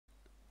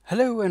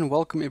Hello and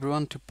welcome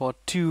everyone to part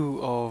 2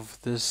 of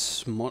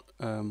this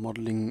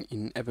modeling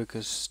in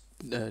Abaqus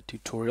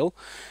tutorial.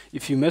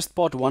 If you missed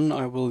part 1,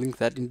 I will link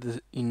that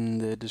in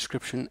the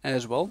description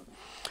as well.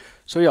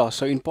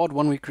 So in part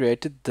 1 we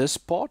created this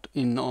part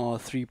in our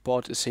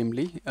 3-part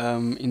assembly.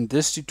 In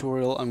this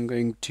tutorial I'm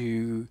going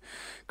to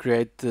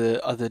create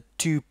the other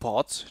 2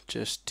 parts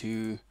just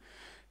to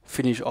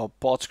finish our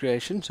parts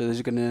creation. So this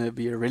is going to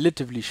be a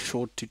relatively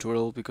short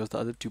tutorial because the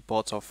other 2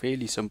 parts are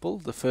fairly simple.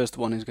 The first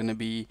one is going to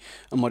be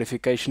a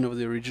modification of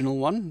the original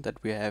one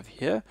that we have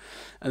here,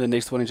 and the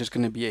next one is just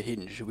going to be a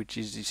hinge, which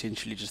is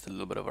essentially just a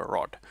little bit of a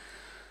rod.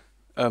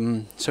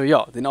 So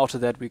yeah, then after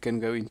that we can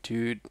go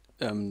into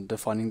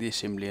defining the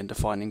assembly and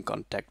defining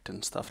contact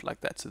and stuff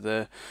like that. So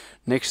the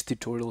next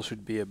tutorial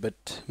should be a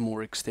bit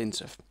more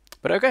extensive.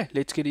 But okay,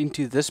 let's get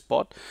into this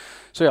part.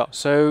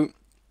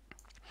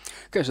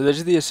 Okay, so this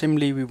is the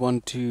assembly we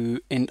want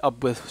to end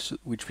up with,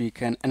 which we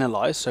can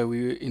analyze. So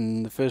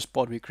in the first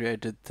part we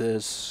created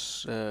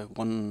this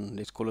one,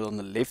 let's call it on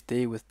the left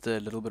there, with a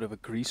little bit of a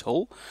grease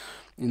hole.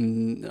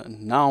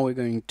 Now we're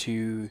going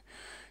to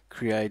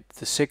create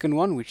the second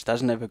one, which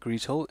doesn't have a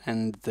grease hole,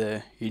 and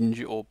the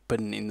hinge or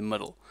pin in the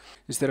middle.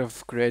 Instead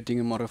of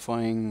creating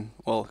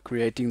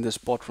this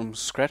part from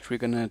scratch, we're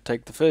going to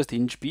take the first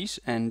hinge piece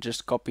and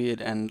just copy it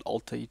and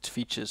alter its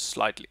features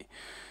slightly.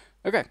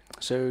 Okay,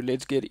 so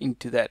let's get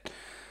into that.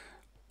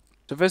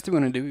 So first thing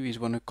we want to do is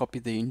want to copy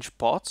the hinge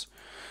parts.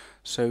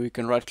 So we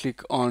can right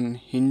click on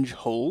hinge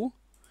hole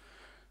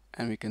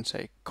and we can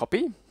say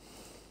copy.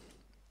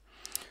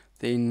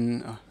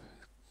 Then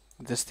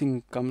this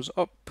thing comes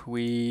up.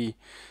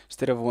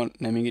 Instead of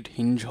naming it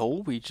hinge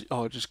hole, we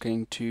are just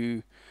going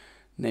to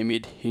name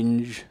it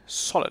hinge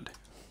solid.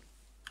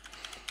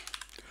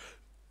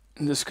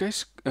 In this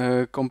case,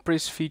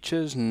 compress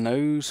features,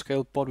 no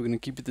scale part, we're going to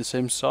keep it the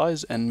same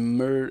size and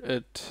mirror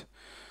it,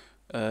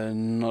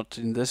 not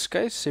in this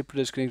case, separate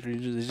disconnect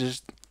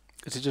regions.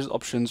 It's just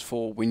options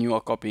for when you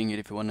are copying it,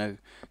 if you want to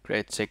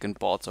create second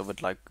parts of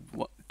it, like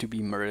to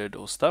be mirrored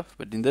or stuff.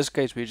 But in this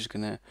case, we're just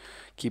going to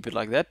keep it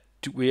like that.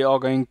 We are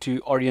going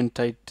to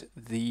orientate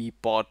the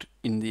part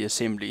in the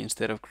assembly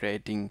instead of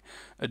creating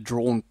a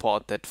drawn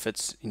part that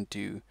fits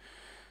into,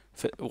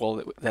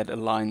 that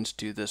aligns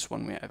to this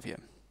one we have here.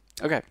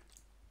 Okay,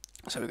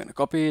 so we're going to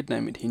copy it,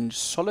 name it hinge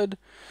solid,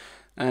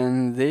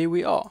 and there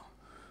we are.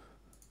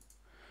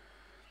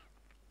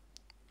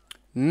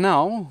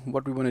 Now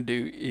what we want to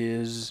do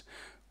is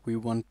we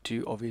want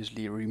to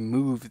obviously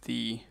remove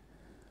the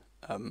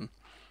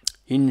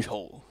hinge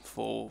hole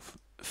for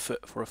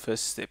a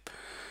first step.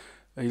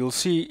 You'll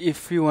see,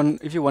 if you're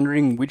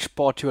wondering which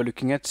part you are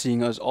looking at,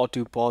 seeing as our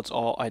 2 parts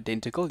are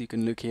identical, you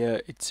can look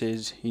here, it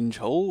says hinge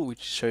hole,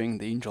 which is showing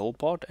the hinge hole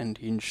part, and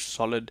hinge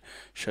solid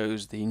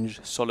shows the hinge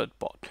solid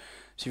part.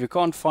 So if you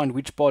can't find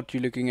which part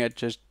you're looking at,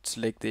 just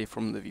select there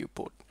from the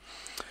viewport.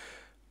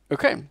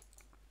 Okay,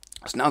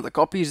 so now the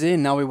copy is there,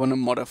 now we want to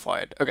modify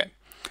it. Okay,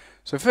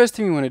 so first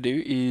thing we want to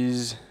do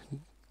is,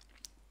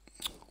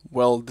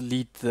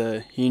 delete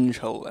the hinge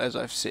hole, as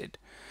I've said.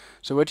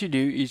 So what you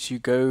do is you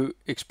go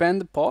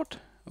expand the part,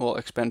 or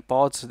expand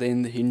parts,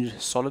 then the hinge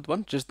solid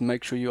one. Just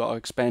make sure you are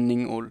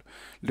expanding or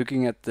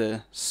looking at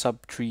the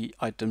subtree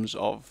items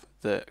of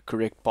the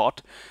correct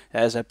part. It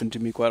has happened to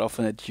me quite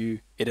often that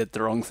you edit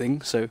the wrong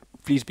thing, so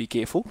please be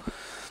careful.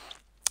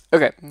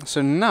 Okay,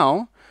 so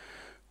now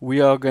we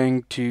are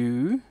going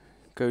to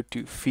go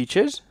to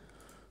features,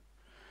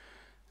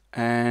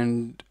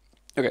 and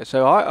okay,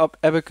 so how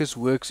Abaqus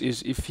works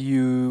is if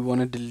you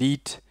want to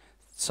delete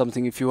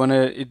something,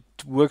 it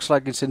works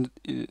like it's in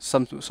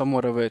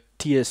somewhat of a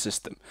tier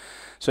system.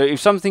 So if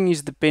something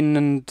is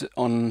dependent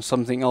on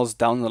something else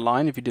down the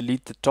line, if you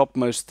delete the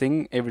topmost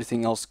thing,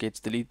 everything else gets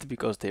deleted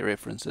because their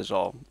references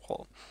are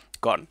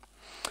gone.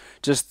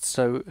 Just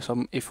so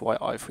some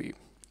FYI for you.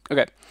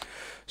 Okay,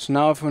 so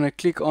now if we want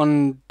to click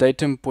on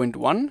datum point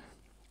 1,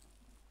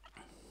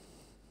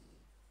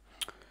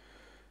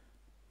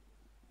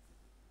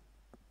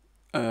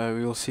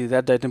 we will see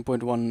that datum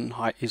point 1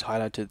 is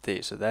highlighted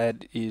there. So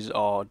that is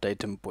our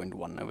datum point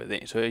 1 over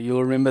there. So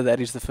you'll remember that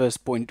is the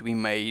first point we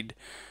made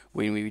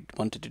when we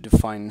wanted to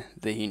define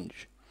the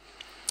hinge.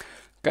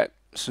 Okay,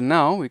 so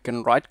now we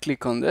can right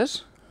click on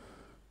this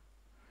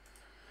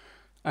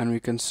and we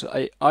can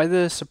say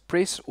either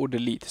suppress or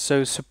delete.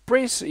 So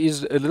suppress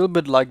is a little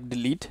bit like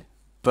delete,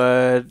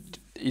 but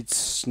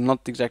it's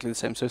not exactly the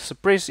same. So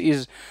suppress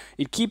is,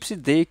 it keeps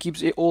it there,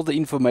 keeps all the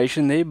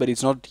information there, but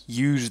it's not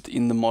used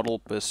in the model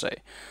per se.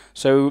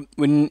 So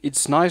when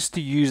it's nice to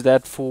use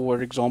that,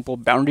 for example,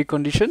 boundary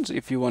conditions,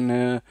 if you want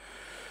to,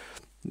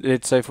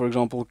 let's say for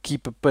example,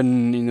 keep a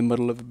pin in the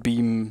middle of a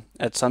beam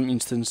at some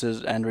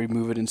instances and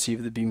remove it and see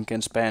if the beam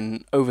can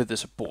span over the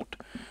support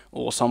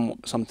or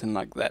something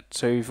like that.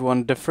 So if you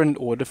want different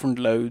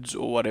loads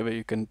or whatever,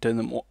 you can turn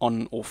them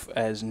on off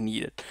as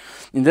needed.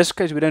 In this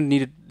case we don't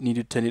need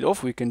to turn it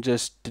off, we can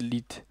just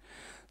delete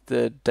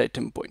the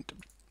datum point.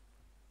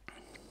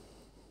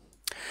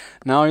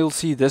 Now you'll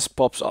see this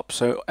pops up.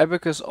 So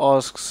Abaqus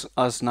asks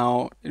us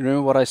now,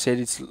 remember what I said,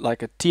 it's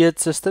like a tiered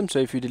system. So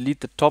if you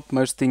delete the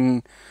topmost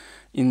thing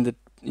in the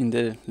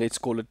let's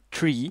call it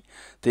tree,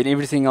 then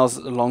everything else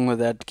along with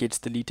that gets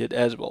deleted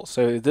as well.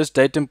 So this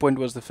datum point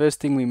was the first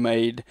thing we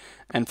made,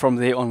 and from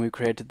there on we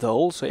created the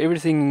whole. So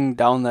everything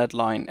down that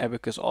line,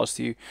 Abaqus asks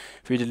you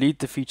if you delete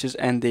the features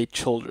and their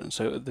children.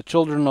 So the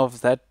children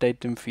of that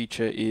datum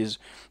feature is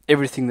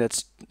everything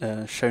that's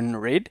shown in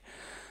red,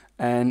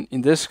 and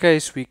in this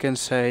case we can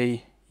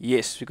say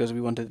yes because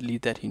we want to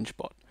delete that hinge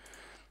part,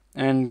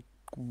 and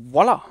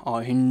voila,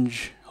 our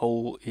hinge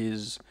hole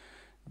is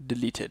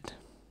deleted.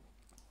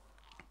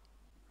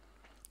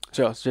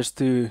 So just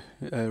to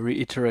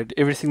reiterate,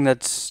 everything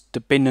that's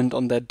dependent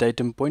on that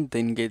datum point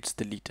then gets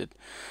deleted.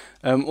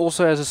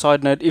 Also, as a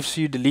side note, if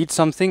you delete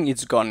something,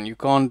 it's gone. You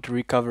can't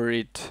recover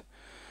it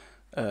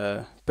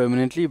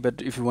permanently,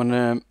 but if you want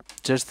to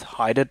just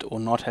hide it or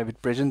not have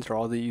it present,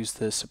 rather use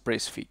the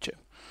suppress feature.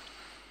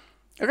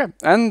 Okay,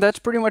 and that's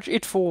pretty much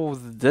it for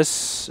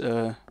this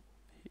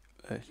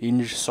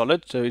hinge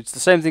solid. So it's the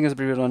same thing as the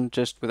previous one,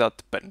 just without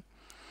the pin,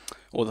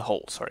 or the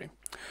hole, sorry.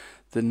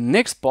 The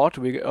next part,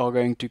 we are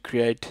going to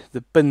create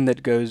the pin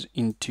that goes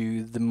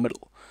into the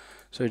middle.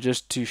 So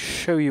just to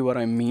show you what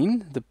I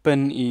mean, the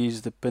pin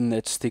is the pin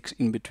that sticks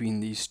in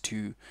between these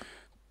two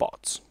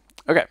parts.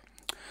 Okay,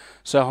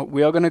 so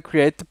we are going to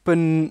create the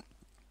pin.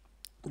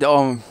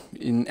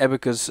 In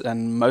Abaqus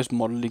and most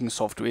modeling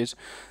softwares,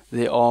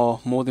 there are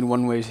more than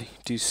one way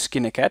to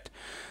skin a cat.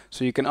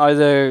 So you can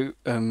either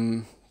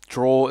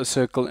draw a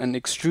circle and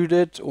extrude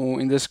it,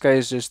 or in this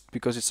case, just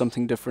because it's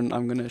something different,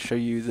 I'm going to show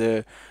you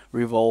the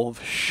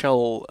Revolve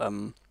shell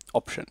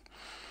option.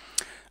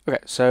 Okay,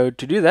 so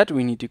to do that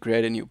we need to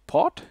create a new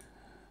part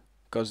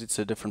because it's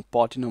a different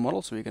part in our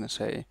model. So we're going to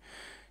say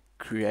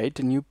create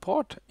a new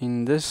part.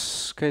 In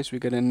this case we're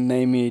going to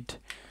name it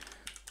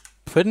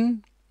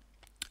pin,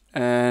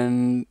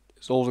 and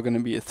it's also going to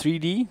be a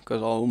 3D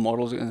because our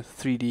models are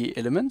 3D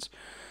elements.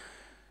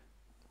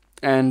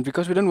 And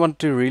because we don't want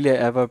to really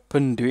have a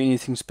pin do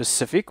anything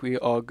specific, we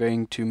are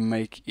going to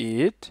make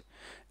it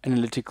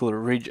analytical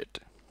rigid.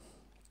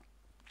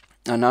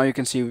 And now you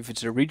can see if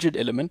it's a rigid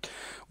element,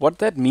 what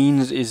that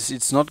means is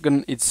it's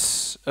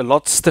a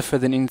lot stiffer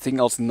than anything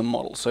else in the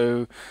model.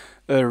 So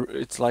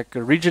it's like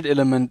a rigid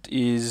element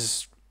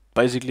is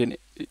basically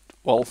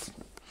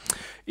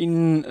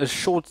in a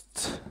short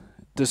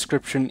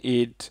description,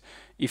 it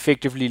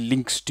effectively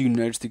links two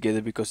nodes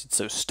together because it's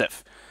so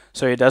stiff.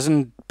 So it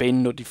doesn't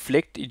bend or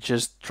deflect, it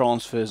just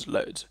transfers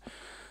loads.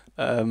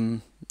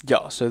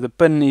 Yeah, so the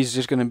pin is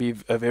just going to be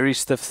a very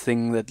stiff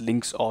thing that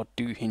links our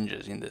two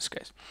hinges in this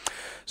case.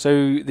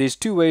 So there's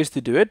two ways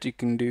to do it. You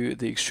can do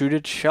the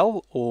extruded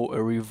shell or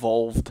a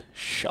revolved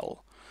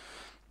shell.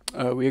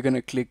 We're going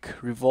to click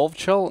revolved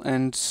shell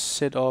and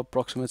set our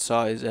approximate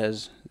size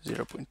as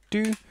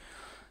 0.2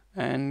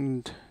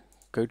 and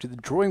go to the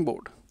drawing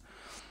board.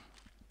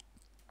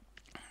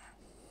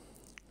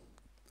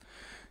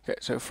 Okay,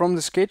 so from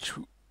the sketch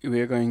we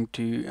are going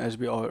to, as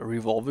we are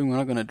revolving, we're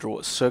not going to draw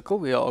a circle,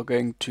 we are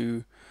going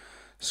to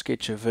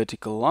sketch a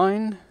vertical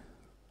line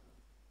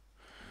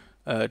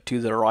to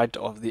the right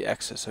of the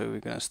axis. So we're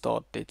going to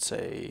start, let's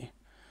say,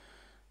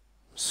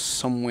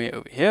 somewhere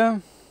over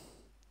here,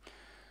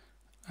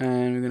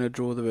 and we're going to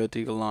draw the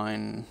vertical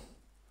line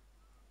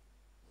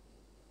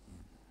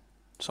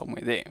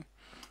somewhere there,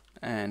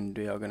 and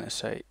we are going to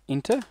say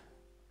enter.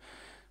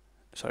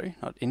 Sorry,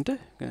 not enter,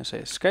 I'm going to say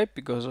escape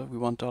because we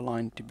want our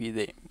line to be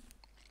there.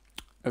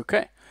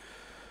 Okay.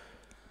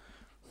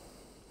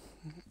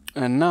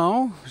 And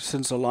now,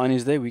 since our line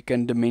is there, we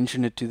can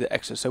dimension it to the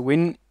axis. So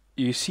when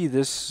you see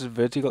this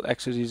vertical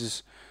axis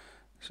is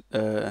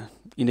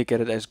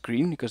indicated as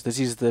green, because this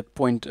is the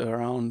point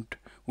around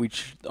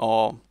which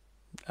our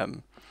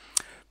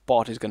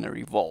part is going to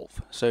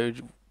revolve. So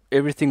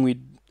everything we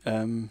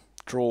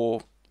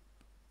draw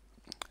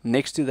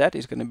next to that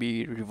is going to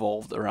be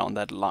revolved around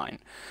that line.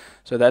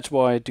 So that's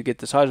why, to get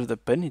the size of the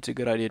pin, it's a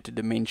good idea to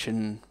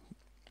dimension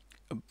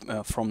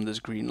from this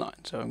green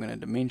line. So I'm going to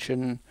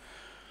dimension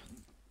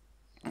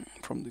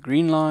from the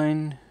green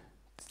line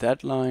to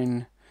that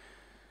line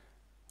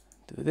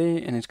to there,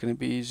 and it's going to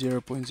be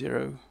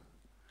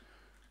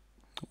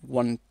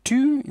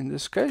 0.012 in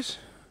this case.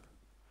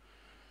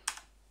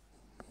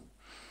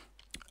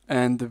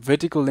 And the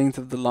vertical length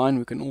of the line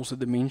we can also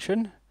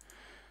dimension.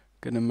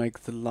 Going to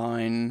make the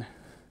line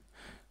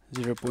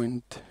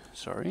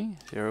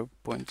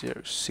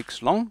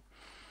 0.06 long.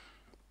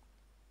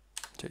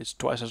 So it's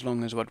twice as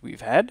long as what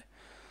we've had.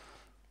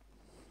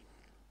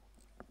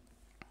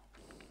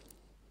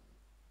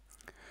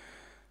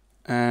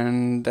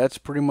 And that's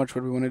pretty much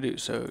what we want to do.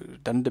 So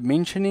done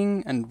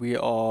dimensioning, and we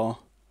are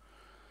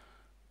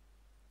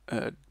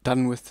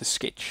done with the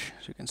sketch.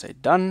 So you can say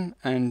done,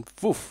 and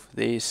woof,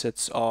 there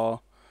sits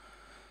our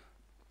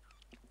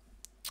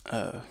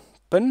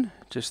pin.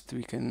 Just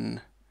we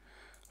can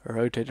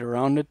rotate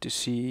around it to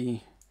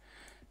see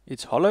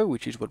it's hollow,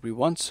 which is what we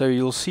want. So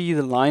you'll see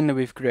the line that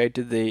we've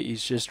created there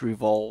is just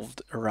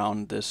revolved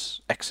around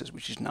this axis,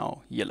 which is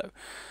now yellow.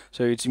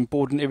 So it's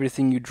important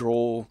everything you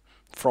draw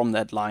from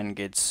that line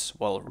gets,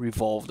 well,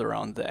 revolved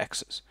around the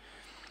axis.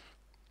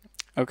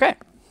 Okay,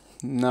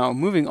 Now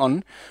moving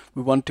on,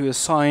 we want to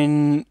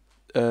assign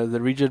the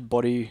rigid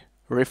body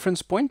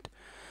reference point.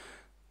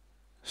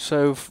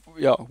 So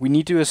yeah, we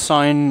need to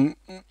assign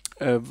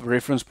a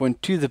reference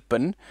point to the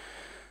pin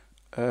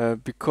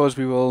because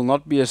we will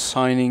not be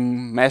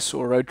assigning mass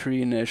or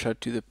rotary inertia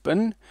to the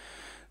pin.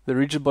 The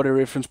rigid body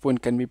reference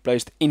point can be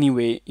placed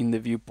anywhere in the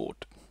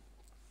viewport.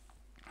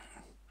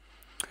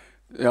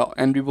 Yeah,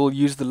 and we will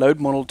use the load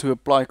model to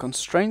apply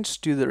constraints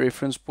to the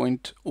reference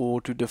point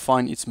or to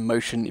define its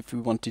motion if we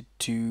want it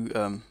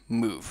to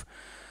move.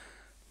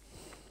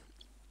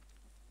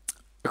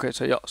 Okay,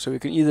 so yeah, so we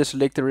can either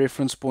select the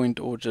reference point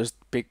or just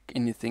pick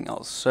anything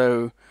else.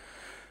 So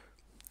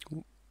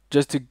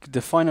just to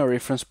define our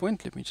reference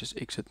point, let me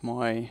just exit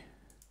my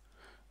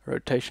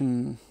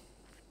rotation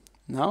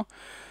now.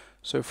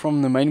 So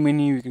from the main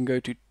menu, you can go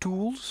to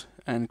Tools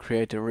and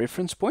create a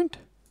reference point.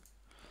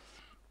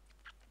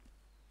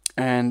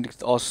 And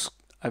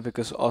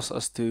Abaqus asks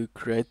us to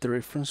create the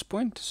reference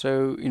point.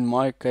 So in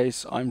my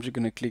case, I'm just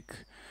going to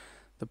click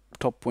the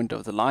top point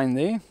of the line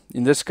there.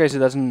 In this case, it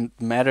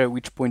doesn't matter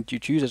which point you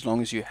choose as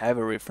long as you have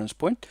a reference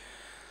point.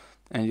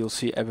 And you'll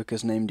see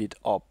Abaqus named it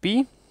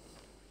RP.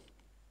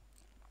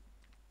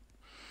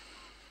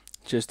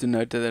 Just to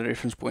note that the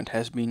reference point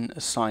has been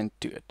assigned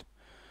to it.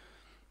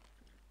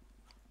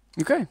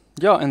 Okay,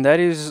 yeah, and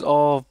that is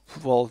our,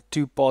 well,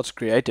 2 parts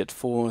created.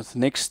 For the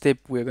next step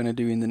we're going to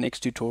do in the next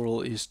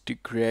tutorial is to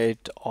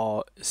create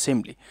our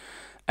assembly.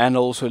 And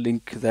I'll also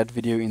link that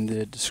video in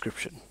the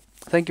description.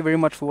 Thank you very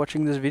much for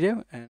watching this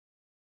video. And